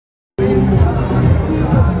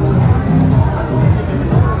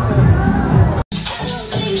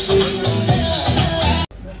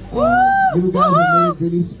You guys have made it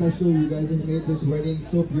really special. You guys have made this wedding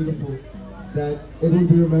so beautiful that it will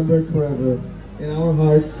be remembered forever in our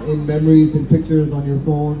hearts, in memories, in pictures on your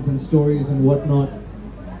phones and stories and whatnot.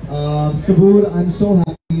 Saboor, I'm so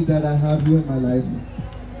happy that I have you in my life.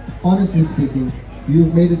 Honestly speaking,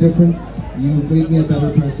 you've made a difference. You've made me a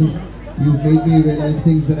better person. You've made me realize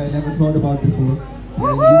things that I never thought about before.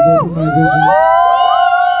 And you've opened my vision.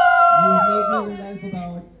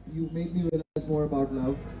 You've made me realize more about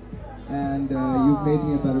love. And you've made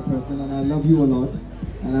me a better person. And I love you a lot.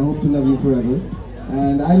 And I hope to love you forever.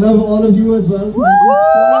 And I love all of you as well. Thank you so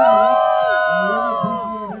much. I really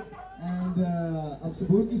appreciate it. And अब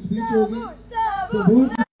सबूर की speech होगी. सबूर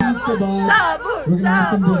की speech के बाद we're gonna have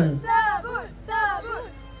some dinner.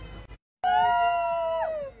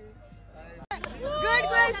 Good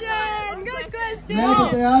question. Good question. मैं तो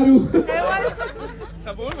तैयार हूँ.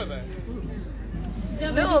 सबूर पता है?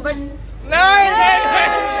 No, but no.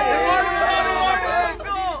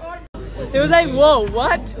 He was like, whoa,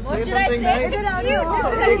 what? What should I say? Nice. Take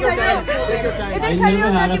your time. Take your time. I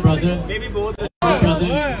never had a brother. Maybe both. Brother.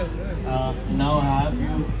 Now I have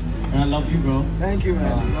you, and I love you, bro. Thank you,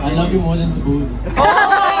 man. I love you more than Saboor.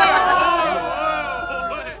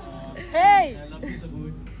 Hey. I love you,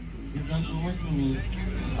 Saboor. You've done so much for me.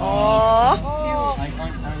 Oh. I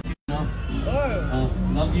can't thank you enough.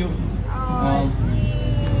 Love you.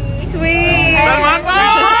 Sweet.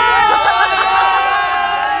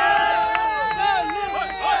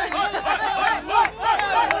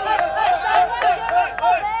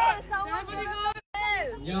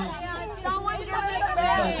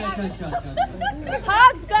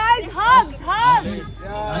 Hugs, guys, hugs, hugs.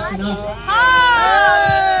 That's enough.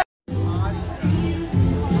 Hugs.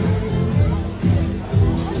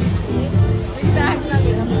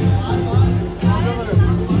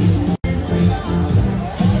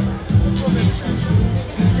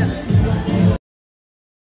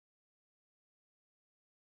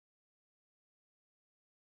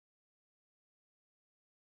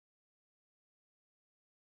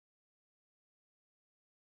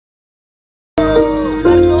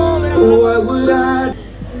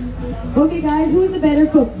 Okay guys, who's the better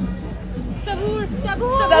cook? Saboor.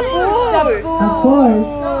 Of course.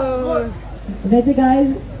 वैसे guys,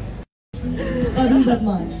 अभी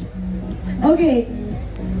बदमाश. Okay,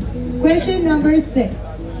 question number 6.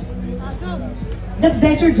 The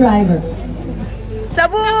better driver.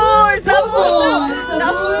 Saboor. Come on, Saboor.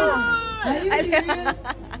 Are you serious?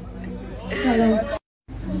 Hello.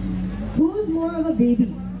 Who's more of a baby?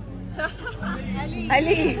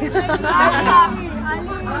 Ali.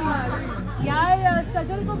 यार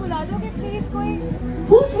सजल को बुला दोगे please कोई.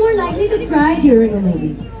 Who's more likely to cry during a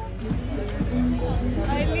movie?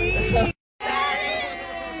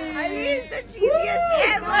 Ali is the cheesiest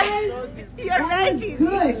ever. You're very cheesy.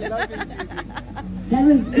 Good. That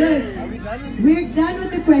was good. We're done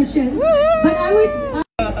with the questions. But I would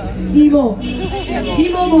emo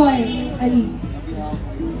boy, Ali.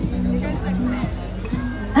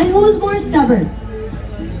 And who's more stubborn?